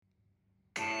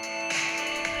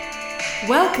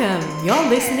Welcome! You're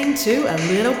listening to A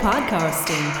Little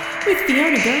Podcasting with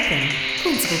Fiona Gherkin,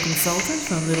 Principal Consultant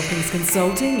from Little Things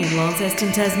Consulting in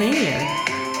Launceston, Tasmania.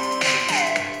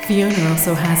 Fiona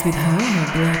also has with her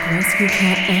black rescue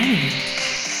cat Annie.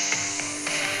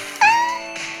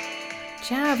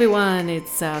 Ciao everyone,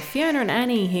 it's Fiona and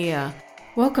Annie here.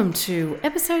 Welcome to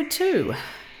episode 2.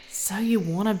 So you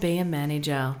want to be a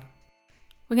manager.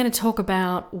 We're going to talk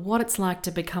about what it's like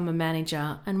to become a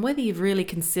manager and whether you've really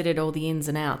considered all the ins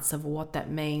and outs of what that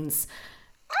means.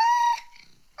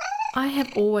 I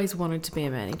have always wanted to be a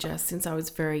manager since I was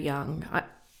very young.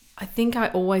 I think I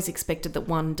always expected that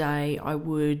one day I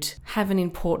would have an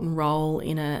important role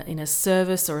in a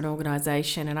service or an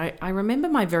organisation. And I remember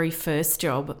my very first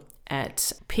job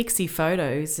at Pixie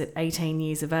Photos at 18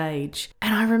 years of age.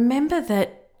 And I remember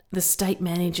that the state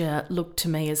manager looked to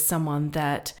me as someone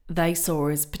that they saw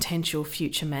as potential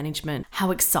future management.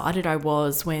 How excited I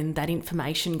was when that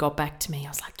information got back to me. I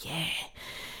was like,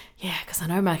 yeah, because I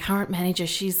know my current manager,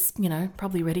 she's,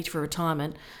 probably ready for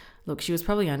retirement. Look, she was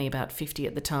probably only about 50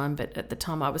 at the time, but at the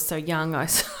time I was so young,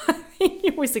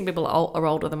 you always think people are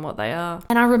older than what they are.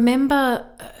 And I remember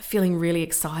feeling really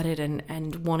excited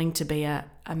and wanting to be a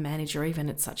manager even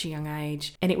at such a young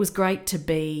age. And it was great to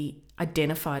be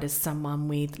identified as someone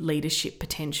with leadership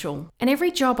potential. And every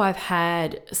job I've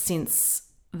had since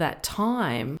that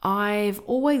time, I've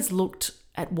always looked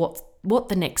at what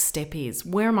the next step is.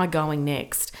 Where am I going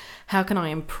next? How can I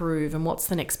improve? And what's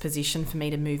the next position for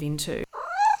me to move into?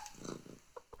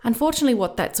 Unfortunately,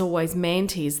 what that's always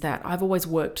meant is that I've always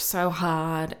worked so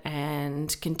hard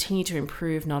and continue to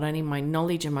improve not only my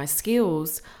knowledge and my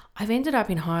skills, I've ended up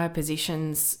in higher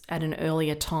positions at an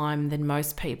earlier time than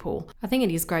most people. I think it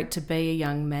is great to be a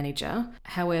young manager.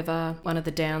 However, one of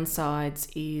the downsides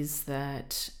is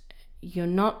that you're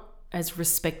not as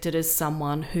respected as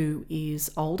someone who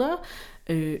is older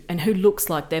and who looks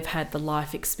like they've had the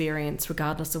life experience,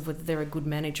 regardless of whether they're a good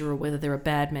manager or whether they're a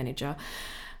bad manager.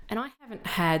 And I haven't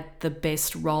had the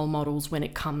best role models when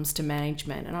it comes to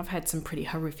management. And I've had some pretty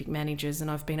horrific managers, and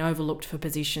I've been overlooked for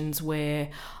positions where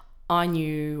I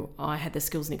knew I had the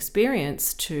skills and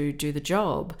experience to do the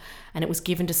job, and it was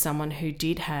given to someone who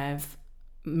did have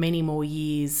many more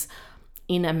years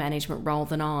in a management role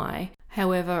than I.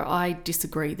 However, I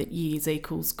disagree that years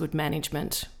equals good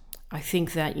management. I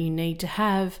think that you need to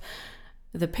have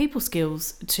the people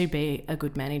skills to be a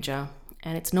good manager.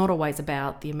 And it's not always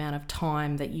about the amount of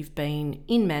time that you've been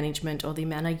in management or the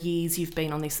amount of years you've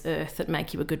been on this earth that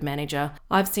make you a good manager.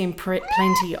 I've seen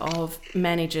plenty of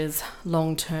managers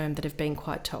long term that have been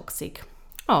quite toxic.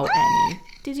 Oh, Annie,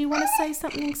 did you want to say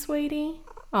something, sweetie?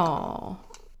 Oh,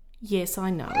 yes,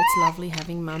 I know. It's lovely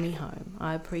having mummy home.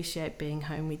 I appreciate being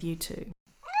home with you too.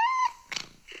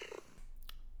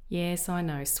 Yes, I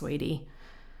know, sweetie.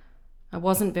 I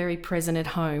wasn't very present at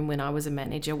home when I was a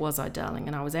manager, was I, darling?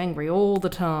 And I was angry all the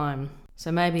time.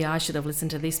 So maybe I should have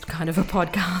listened to this kind of a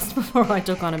podcast before I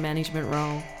took on a management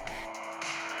role.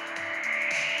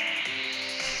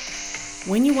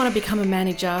 When you want to become a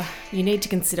manager, you need to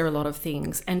consider a lot of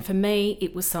things. And for me,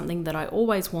 it was something that I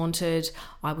always wanted.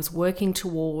 I was working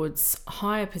towards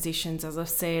higher positions, as I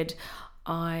said.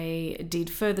 I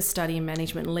did further study in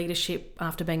management and leadership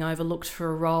after being overlooked for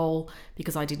a role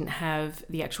because I didn't have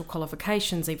the actual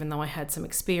qualifications, even though I had some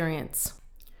experience.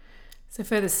 So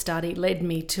further study led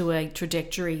me to a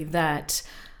trajectory that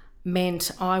meant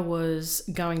I was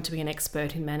going to be an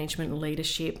expert in management and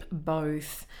leadership,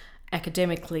 both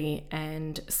academically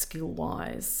and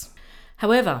skill-wise.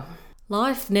 However,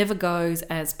 life never goes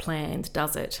as planned,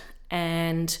 does it?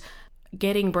 And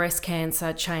getting breast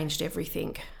cancer changed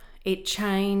everything. It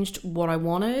changed what I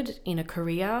wanted in a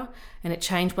career, and it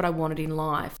changed what I wanted in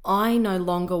life. I no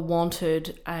longer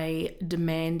wanted a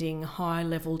demanding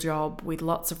high-level job with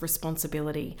lots of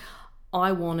responsibility.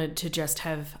 I wanted to just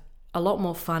have a lot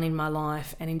more fun in my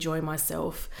life and enjoy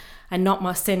myself and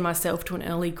not send myself to an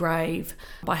early grave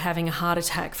by having a heart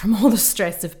attack from all the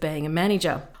stress of being a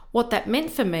manager. What that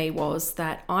meant for me was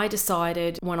that I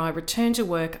decided when I returned to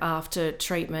work after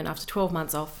treatment, after 12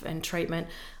 months off and treatment,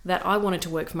 that I wanted to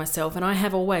work for myself. And I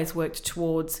have always worked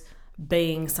towards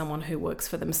being someone who works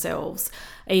for themselves.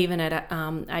 Even at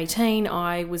 18,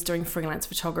 I was doing freelance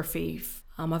photography.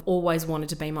 I've always wanted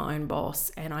to be my own boss,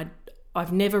 and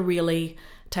I've never really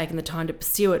taken the time to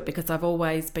pursue it because I've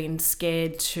always been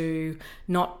scared to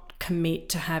not commit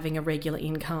to having a regular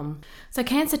income. So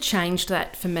cancer changed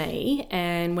that for me,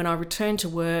 and when I returned to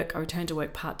work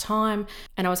part-time,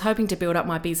 and I was hoping to build up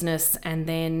my business and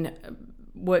then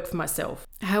work for myself.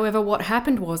 However, what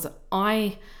happened was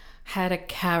I had a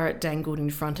carrot dangled in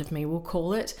front of me, we'll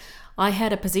call it. I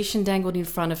had a position dangled in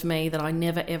front of me that I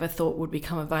never ever thought would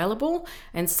become available,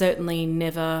 and certainly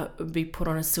never be put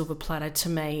on a silver platter to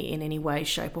me in any way,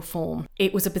 shape or form.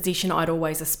 It was a position I'd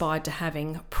always aspired to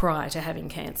having prior to having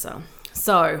cancer.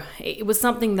 So it was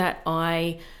something that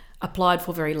I applied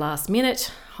for very last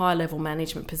minute, high level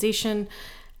management position,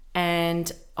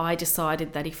 and I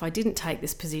decided that if I didn't take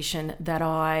this position that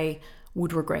I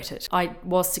would regret it. I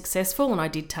was successful and I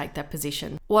did take that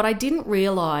position. What I didn't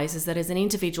realise is that as an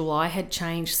individual I had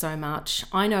changed so much.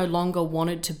 I no longer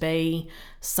wanted to be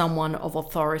someone of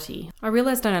authority. I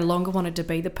realised I no longer wanted to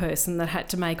be the person that had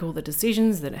to make all the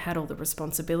decisions, that had all the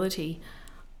responsibility.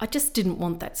 I just didn't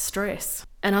want that stress.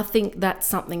 And I think that's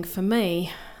something for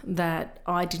me that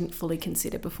I didn't fully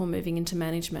consider before moving into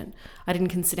management. I didn't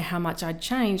consider how much I'd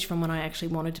changed from when I actually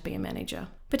wanted to be a manager.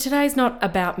 But today's not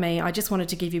about me. I just wanted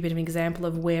to give you a bit of an example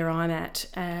of where I'm at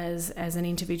as an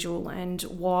individual and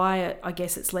why I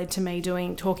guess it's led to me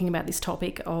talking about this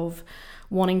topic of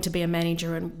wanting to be a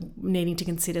manager and needing to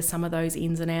consider some of those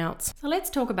ins and outs. So let's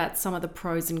talk about some of the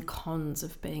pros and cons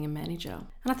of being a manager.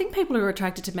 And I think people are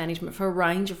attracted to management for a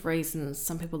range of reasons.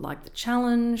 Some people like the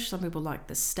challenge, some people like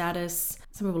the status,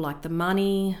 some people like the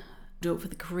money, do it for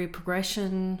the career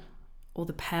progression, or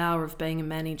the power of being a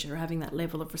manager, having that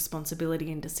level of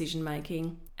responsibility and decision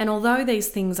making. And although these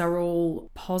things are all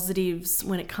positives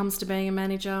when it comes to being a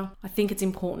manager, I think it's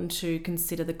important to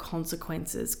consider the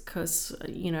consequences because,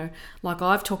 like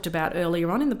I've talked about earlier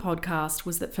on in the podcast,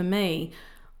 was that for me,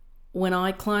 when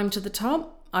I climbed to the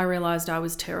top, I realised I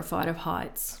was terrified of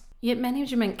heights. Yet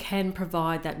management can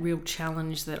provide that real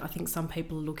challenge that I think some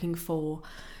people are looking for.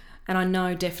 And I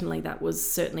know definitely that was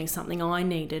certainly something I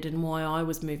needed and why I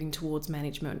was moving towards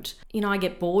management. I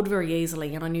get bored very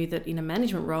easily, and I knew that in a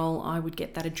management role, I would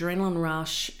get that adrenaline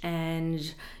rush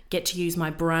and get to use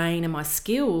my brain and my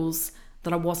skills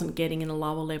that I wasn't getting in a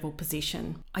lower level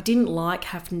position. I didn't like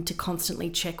having to constantly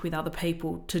check with other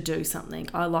people to do something.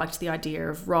 I liked the idea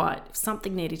of, right, if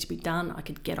something needed to be done, I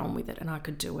could get on with it and I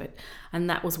could do it. And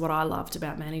that was what I loved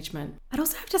about management. I'd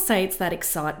also have to say it's that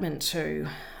excitement too.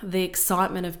 The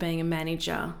excitement of being a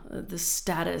manager, the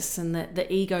status and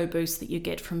the ego boost that you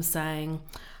get from saying,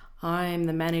 I'm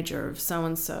the manager of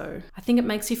so-and-so. I think it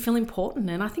makes you feel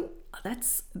important, and I think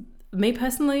that's me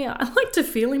personally. I like to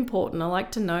feel important. I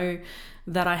like to know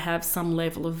that I have some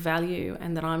level of value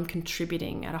and that I'm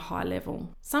contributing at a high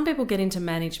level. Some people get into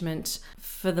management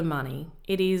for the money.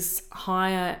 It is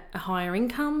higher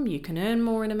income. You can earn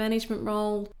more in a management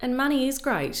role, and money is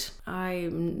great.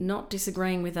 I'm not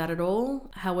disagreeing with that at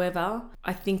all. However,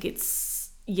 I think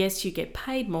yes, you get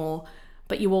paid more,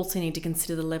 but you also need to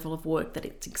consider the level of work that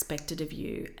it's expected of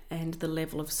you and the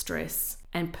level of stress,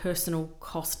 and personal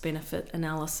cost benefit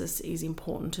analysis is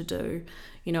important to do.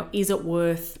 Is it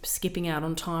worth skipping out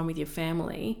on time with your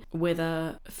family,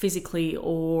 whether physically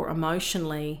or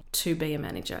emotionally, to be a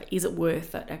manager? Is it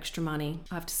worth that extra money?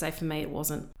 I have to say for me, it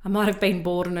wasn't. I might have been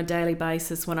bored on a daily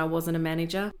basis when I wasn't a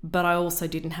manager, but I also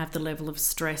didn't have the level of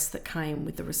stress that came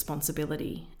with the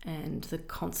responsibility and the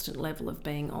constant level of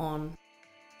being on.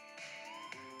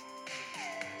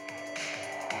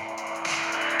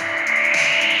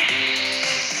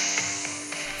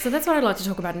 So that's what I'd like to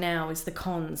talk about now, is the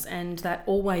cons, and that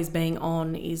always being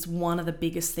on is one of the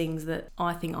biggest things that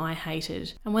I think I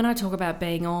hated. And when I talk about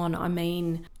being on, I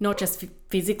mean not just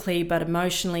physically, but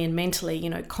emotionally and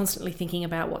mentally, constantly thinking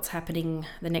about what's happening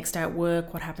the next day at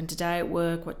work, what happened today at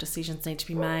work, what decisions need to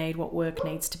be made, what work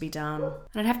needs to be done. And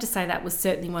I'd have to say that was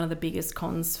certainly one of the biggest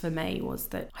cons for me, was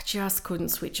that I just couldn't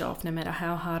switch off no matter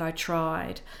how hard I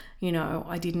tried.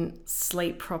 I didn't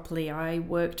sleep properly. I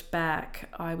worked back.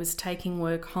 I was taking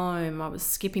work home. I was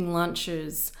skipping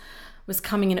lunches, was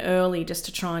coming in early just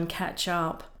to try and catch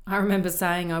up. I remember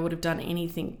saying I would have done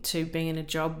anything to be in a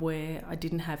job where I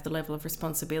didn't have the level of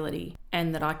responsibility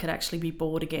and that I could actually be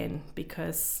bored again,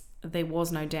 because there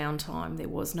was no downtime. There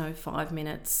was no 5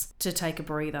 minutes to take a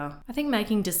breather. I think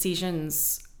making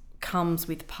decisions comes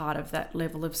with part of that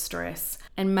level of stress,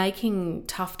 and making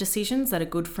tough decisions that are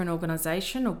good for an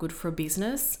organisation or good for a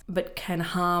business but can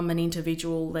harm an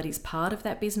individual that is part of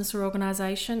that business or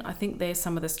organisation. I think they're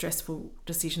some of the stressful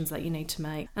decisions that you need to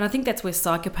make. And I think that's where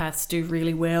psychopaths do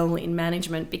really well in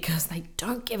management, because they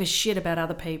don't give a shit about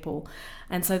other people,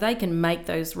 and so they can make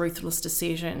those ruthless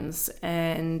decisions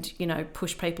and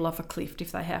push people off a cliff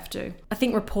if they have to. I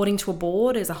think reporting to a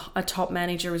board as a top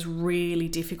manager is really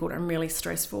difficult and really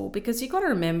stressful, because you've got to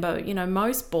remember,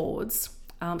 most boards,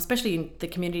 especially in the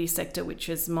community sector, which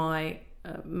is my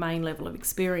main level of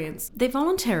experience, they're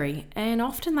voluntary and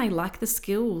often they lack the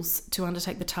skills to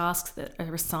undertake the tasks that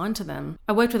are assigned to them.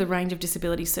 I worked with a range of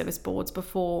disability service boards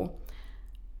before,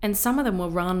 and some of them were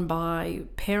run by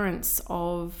parents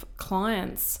of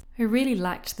clients who really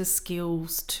lacked the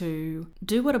skills to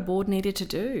do what a board needed to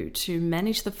do, to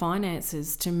manage the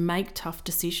finances, to make tough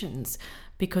decisions,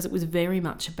 because it was very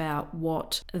much about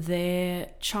what their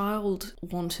child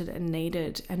wanted and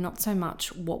needed and not so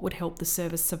much what would help the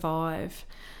service survive.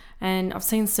 And I've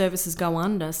seen services go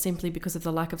under simply because of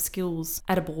the lack of skills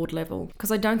at a board level,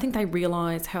 because I don't think they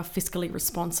realise how fiscally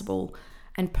responsible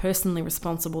and personally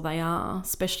responsible they are,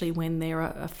 especially when they're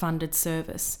a funded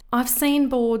service. I've seen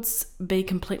boards be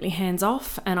completely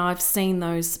hands-off and I've seen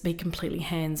those be completely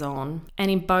hands-on.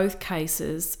 And in both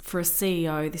cases, for a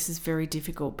CEO, this is very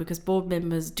difficult because board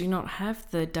members do not have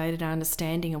the day-to-day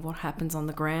understanding of what happens on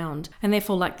the ground and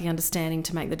therefore lack the understanding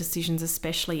to make the decisions,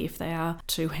 especially if they are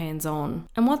too hands-on.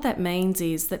 And what that means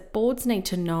is that boards need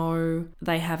to know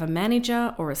they have a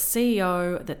manager or a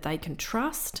CEO that they can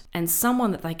trust and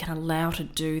someone that they can allow to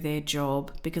do their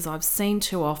job, because I've seen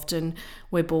too often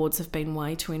where boards have been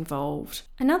way too involved.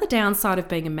 Another downside of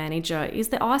being a manager is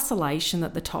the isolation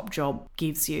that the top job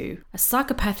gives you. A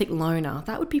psychopathic loner,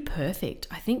 that would be perfect.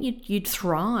 I think you'd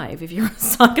thrive if you're a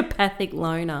psychopathic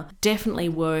loner. Definitely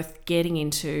worth getting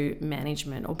into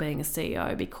management or being a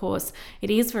CEO, because it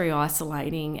is very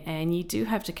isolating and you do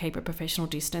have to keep a professional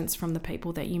distance from the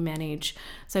people that you manage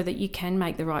so that you can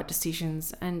make the right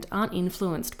decisions and aren't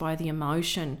influenced by the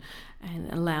emotion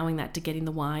and allowing that to get in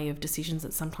the way of decisions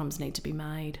that sometimes need to be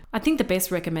made. I think the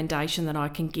best recommendation that I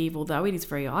can give, although it is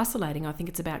very isolating, I think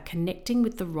it's about connecting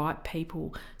with the right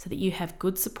people so that you have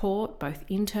good support, both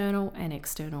internal and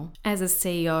external. As a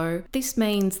CEO, this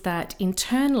means that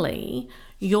internally,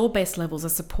 your best levels of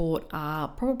support are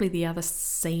probably the other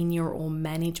senior or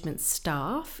management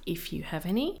staff, if you have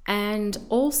any, and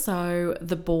also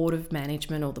the board of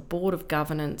management or the board of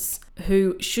governance,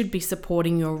 who should be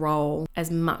supporting your role as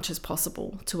much as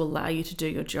possible to allow you to do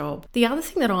your job. The other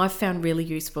thing that I've found really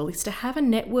useful is to have a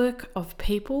network of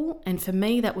people, and for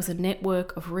me that was a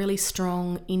network of really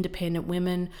strong, independent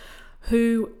women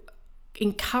who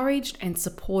encouraged and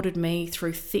supported me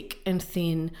through thick and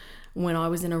thin when I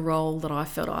was in a role that I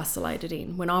felt isolated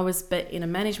in. When I was in a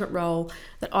management role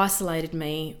that isolated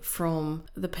me from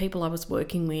the people I was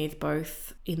working with,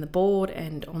 both in the board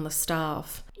and on the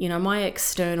staff. You know, my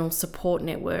external support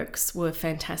networks were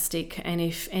fantastic. And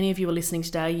if any of you are listening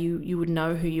today, you would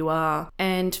know who you are.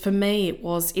 And for me, it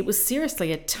was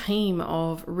seriously a team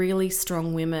of really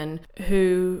strong women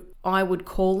who I would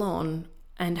call on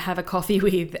and have a coffee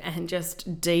with and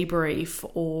just debrief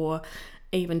or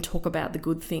even talk about the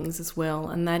good things as well.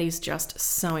 And that is just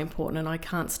so important. And I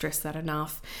can't stress that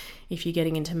enough. If you're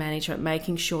getting into management,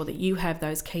 making sure that you have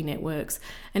those key networks.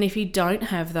 And if you don't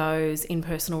have those in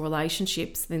personal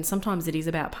relationships, then sometimes it is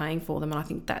about paying for them. And I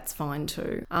think that's fine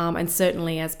too. And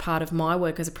certainly as part of my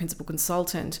work as a principal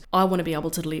consultant, I want to be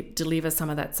able to deliver some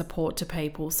of that support to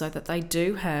people so that they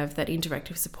do have that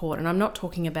interactive support. And I'm not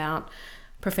talking about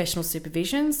professional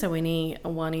supervision, so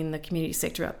anyone in the community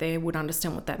sector out there would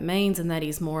understand what that means, and that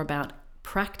is more about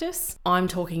practice. I'm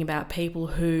talking about people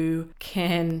who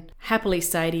can happily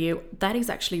say to you, that is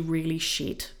actually really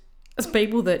shit. It's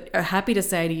people that are happy to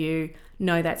say to you,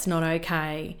 no, that's not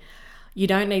okay. You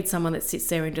don't need someone that sits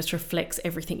there and just reflects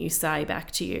everything you say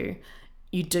back to you.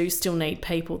 You do still need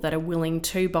people that are willing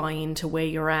to buy into where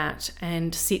you're at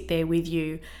and sit there with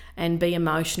you and be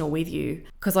emotional with you,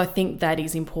 because I think that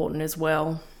is important as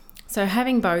well. So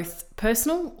having both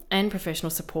personal and professional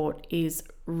support is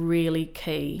really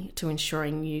key to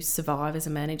ensuring you survive as a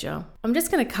manager. I'm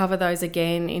just going to cover those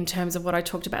again in terms of what I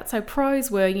talked about. So pros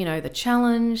were, the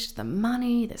challenge, the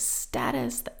money, the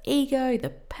status, the ego, the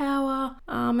power.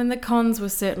 And the cons were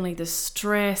certainly the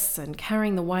stress and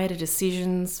carrying the weight of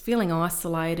decisions, feeling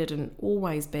isolated and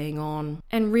always being on.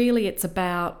 And really it's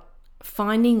about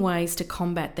finding ways to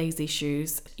combat these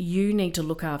issues. You need to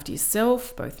look after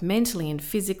yourself, both mentally and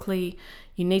physically.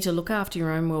 You need to look after your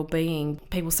own well-being.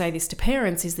 People say this to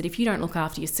parents, is that if you don't look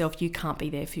after yourself, you can't be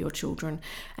there for your children.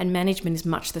 And management is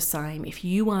much the same. If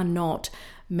you are not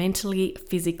mentally,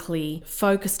 physically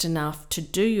focused enough to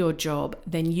do your job,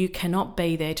 then you cannot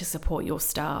be there to support your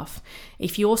staff.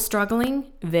 If you're struggling,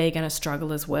 they're going to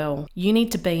struggle as well. You need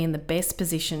to be in the best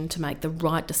position to make the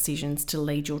right decisions to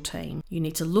lead your team. You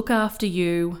need to look after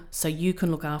you so you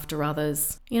can look after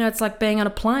others. It's like being on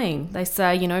a plane. They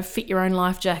say, fit your own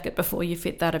life jacket before you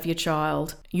fit that of your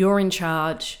child. You're in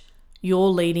charge. You're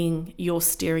leading. You're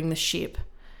steering the ship.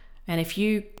 And if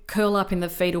you curl up in the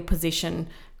fetal position,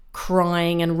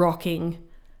 crying and rocking,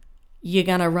 you're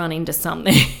going to run into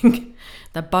something.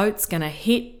 The boat's going to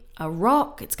hit a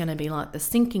rock. It's going to be like the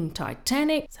sinking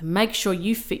Titanic. So make sure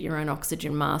you fit your own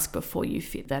oxygen mask before you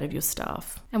fit that of your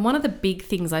staff. And one of the big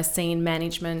things I see in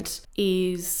management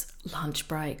is lunch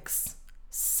breaks.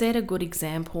 Set a good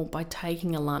example by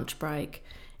taking a lunch break.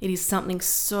 It is something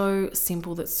so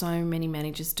simple that so many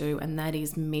managers do, and that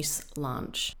is miss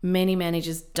lunch. Many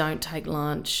managers don't take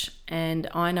lunch, and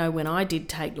I know when I did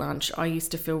take lunch, I used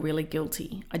to feel really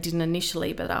guilty. I didn't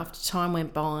initially, but after time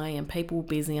went by and people were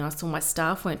busy and I saw my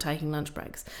staff weren't taking lunch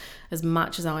breaks, as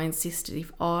much as I insisted,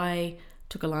 if I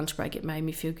took a lunch break, it made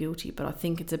me feel guilty. But I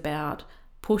think it's about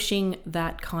pushing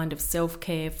that kind of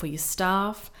self-care for your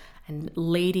staff and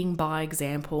leading by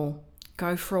example.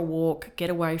 Go for a walk,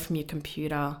 get away from your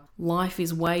computer. Life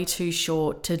is way too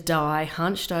short to die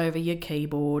hunched over your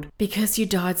keyboard because you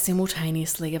died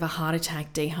simultaneously of a heart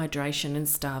attack, dehydration, and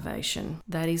starvation.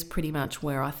 That is pretty much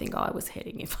where I think I was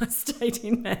heading if I stayed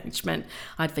in management.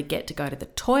 I'd forget to go to the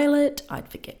toilet, I'd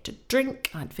forget to drink,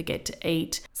 I'd forget to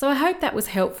eat. So I hope that was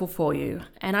helpful for you,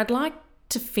 and I'd like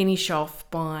to finish off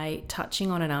by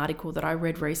touching on an article that I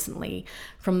read recently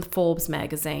from Forbes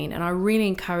magazine. And I really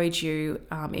encourage you,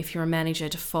 if you're a manager,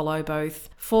 to follow both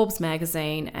Forbes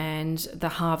magazine and the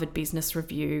Harvard Business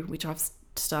Review, which I've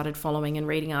started following and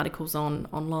reading articles on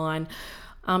online.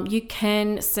 You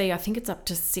can see, I think it's up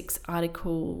to 6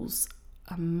 articles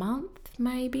a month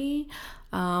maybe,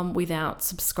 without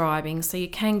subscribing. So you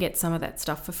can get some of that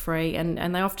stuff for free,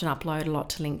 and they often upload a lot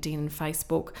to LinkedIn and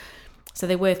Facebook. So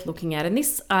they're worth looking at. And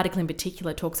this article in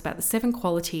particular talks about the 7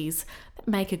 qualities that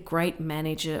make a great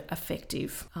manager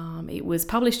effective. It was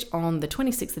published on the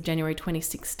 26th of January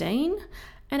 2016,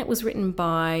 and it was written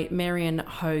by Marion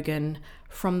Hogan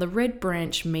from the Red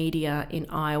Branch Media in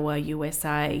Iowa,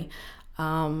 USA.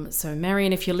 So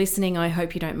Marion, if you're listening, I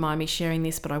hope you don't mind me sharing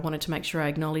this, but I wanted to make sure I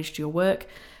acknowledged your work.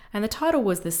 And the title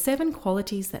was The 7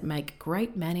 Qualities That Make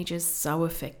Great Managers So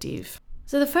Effective.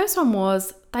 So the first one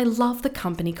was they love the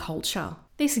company culture.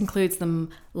 This includes them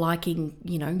liking,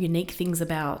 unique things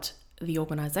about the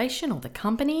organisation or the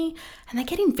company, and they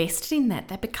get invested in that.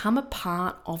 They become a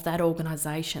part of that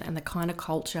organisation and the kind of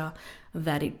culture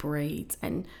that it breeds.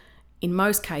 And in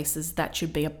most cases, that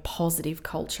should be a positive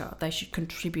culture. They should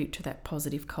contribute to that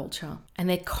positive culture. And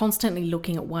they're constantly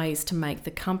looking at ways to make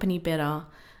the company better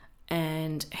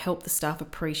and help the staff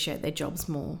appreciate their jobs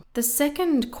more. The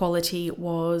second quality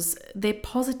was their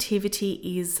positivity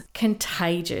is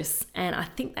contagious, and I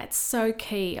think that's so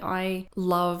key. I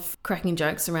love cracking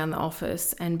jokes around the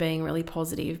office and being really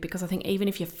positive, because I think even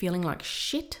if you're feeling like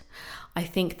shit, I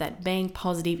think that being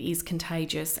positive is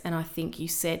contagious, and I think you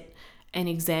set an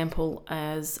example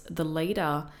as the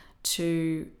leader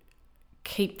to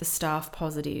keep the staff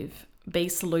positive, be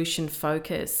solution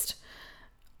focused,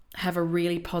 have a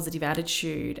really positive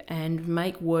attitude, and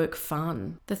make work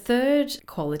fun. The third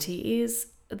quality is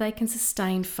they can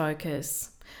sustain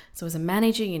focus. So as a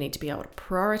manager, you need to be able to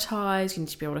prioritize, you need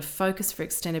to be able to focus for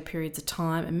extended periods of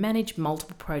time and manage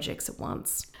multiple projects at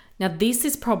once. Now, this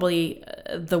is probably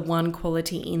the one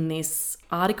quality in this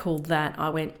article that I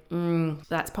went,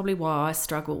 that's probably why I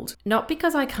struggled. Not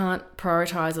because I can't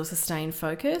prioritize or sustain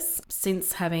focus.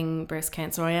 Since having breast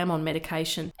cancer, I am on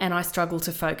medication and I struggle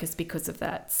to focus because of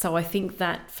that. So I think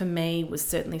that for me was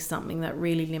certainly something that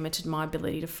really limited my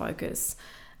ability to focus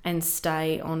and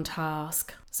stay on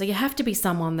task. So you have to be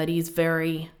someone that is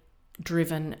very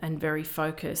driven and very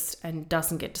focused and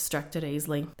doesn't get distracted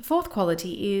easily. The fourth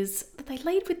quality is that they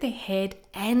lead with their head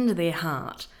and their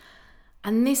heart.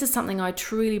 And this is something I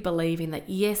truly believe in, that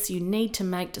yes, you need to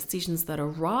make decisions that are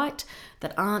right,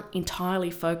 that aren't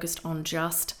entirely focused on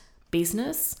just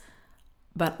business,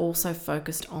 but also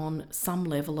focused on some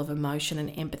level of emotion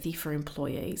and empathy for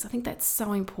employees. I think that's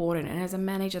so important. And as a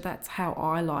manager, that's how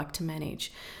I like to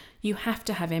manage. You have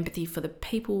to have empathy for the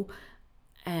people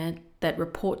and that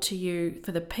report to you,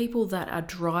 for the people that are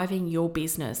driving your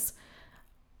business.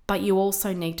 But you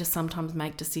also need to sometimes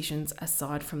make decisions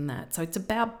aside from that. So it's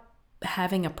about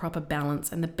having a proper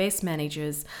balance, and the best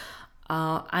managers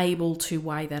are able to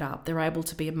weigh that up. They're able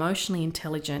to be emotionally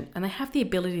intelligent, and they have the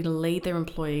ability to lead their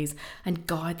employees and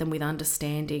guide them with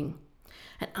understanding,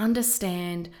 and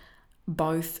understand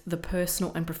both the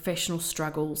personal and professional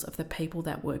struggles of the people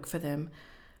that work for them,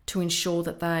 to ensure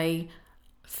that they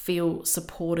feel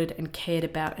supported and cared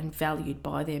about and valued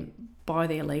by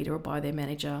their leader or by their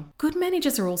manager. Good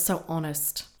managers are also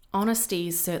honest. Honesty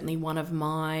is certainly one of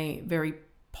my very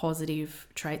positive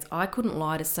traits. I couldn't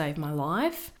lie to save my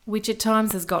life, which at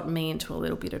times has gotten me into a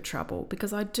little bit of trouble,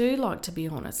 because I do like to be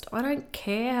honest. I don't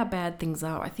care how bad things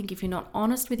are. I think if you're not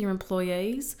honest with your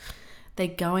employees,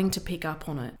 they're going to pick up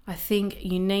on it. I think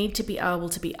you need to be able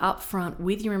to be upfront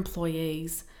with your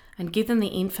employees and give them the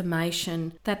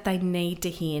information that they need to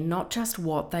hear, not just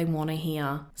what they want to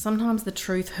hear. Sometimes the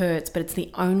truth hurts, but it's the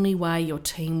only way your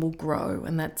team will grow.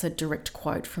 And that's a direct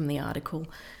quote from the article.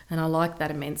 And I like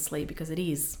that immensely because it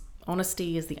is.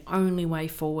 Honesty is the only way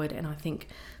forward. And I think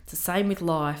it's the same with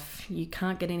life. You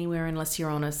can't get anywhere unless you're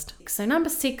honest. So number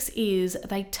 6 is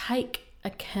they take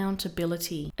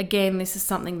accountability. Again, this is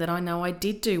something that I know I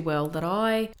did do well, that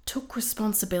I took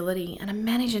responsibility, and a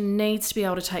manager needs to be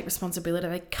able to take responsibility.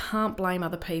 They can't blame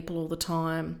other people all the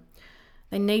time.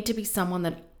 They need to be someone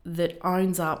that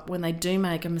owns up when they do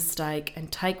make a mistake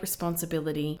and take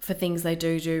responsibility for things they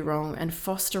do wrong and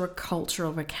foster a culture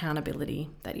of accountability.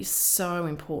 That is so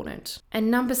important. And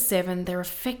number 7, they're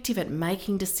effective at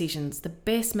making decisions. The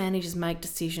best managers make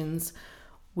decisions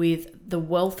with the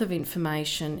wealth of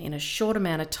information in a short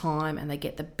amount of time, and they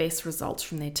get the best results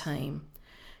from their team.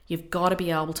 You've got to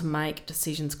be able to make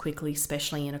decisions quickly,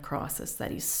 especially in a crisis.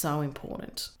 That is so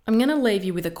important. I'm going to leave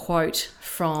you with a quote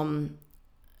from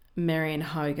Marian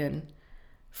Hogan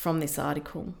from this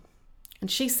article. And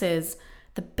she says,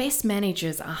 "The best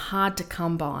managers are hard to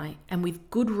come by, and with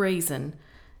good reason.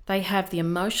 They have the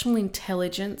emotional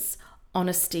intelligence,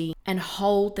 honesty, and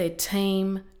hold their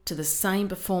team to the same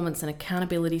performance and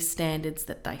accountability standards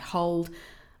that they hold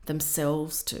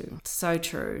themselves to." So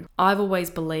true. I've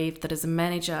always believed that as a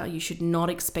manager, you should not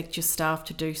expect your staff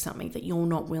to do something that you're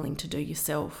not willing to do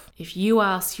yourself. If you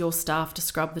ask your staff to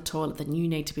scrub the toilet, then you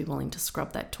need to be willing to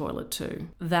scrub that toilet too.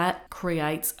 That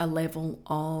creates a level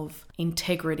of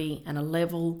integrity and a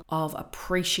level of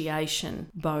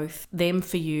appreciation, both them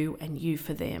for you and you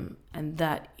for them. And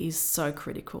that is so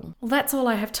critical. Well, that's all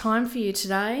I have time for you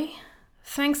today.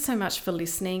 Thanks so much for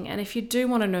listening. And if you do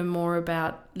want to know more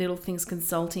about Little Things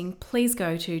Consulting, please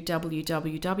go to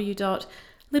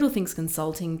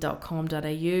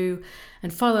www.littlethingsconsulting.com.au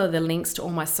and follow the links to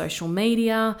all my social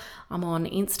media. I'm on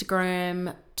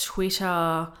Instagram,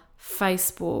 Twitter,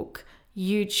 Facebook,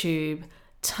 YouTube,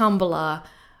 Tumblr,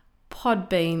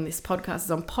 Podbean. This podcast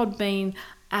is on Podbean,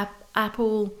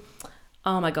 Apple.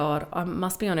 Oh my God, I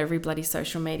must be on every bloody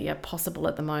social media possible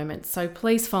at the moment. So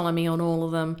please follow me on all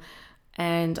of them.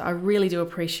 And I really do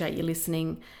appreciate you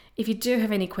listening. If you do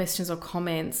have any questions or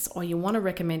comments, or you want to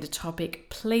recommend a topic,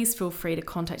 please feel free to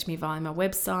contact me via my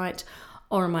website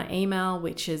or on my email,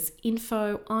 which is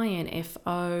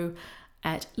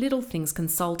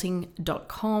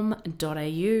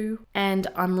info@littlethingsconsulting.com.au. And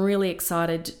I'm really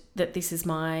excited that this is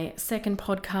my second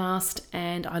podcast,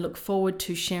 and I look forward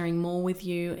to sharing more with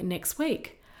you next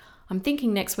week. I'm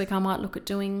thinking next week I might look at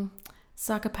doing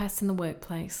psychopaths in the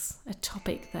workplace, a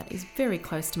topic that is very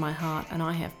close to my heart and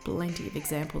I have plenty of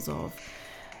examples of.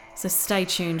 So stay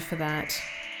tuned for that.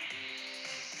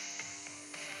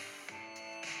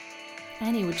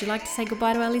 Annie, would you like to say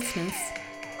goodbye to our listeners?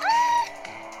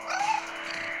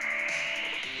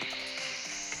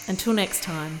 Until next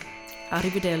time,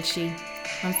 arrivederci.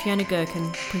 I'm Fiona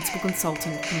Gerken, Principal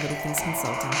Consultant from Little Things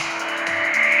Consulting.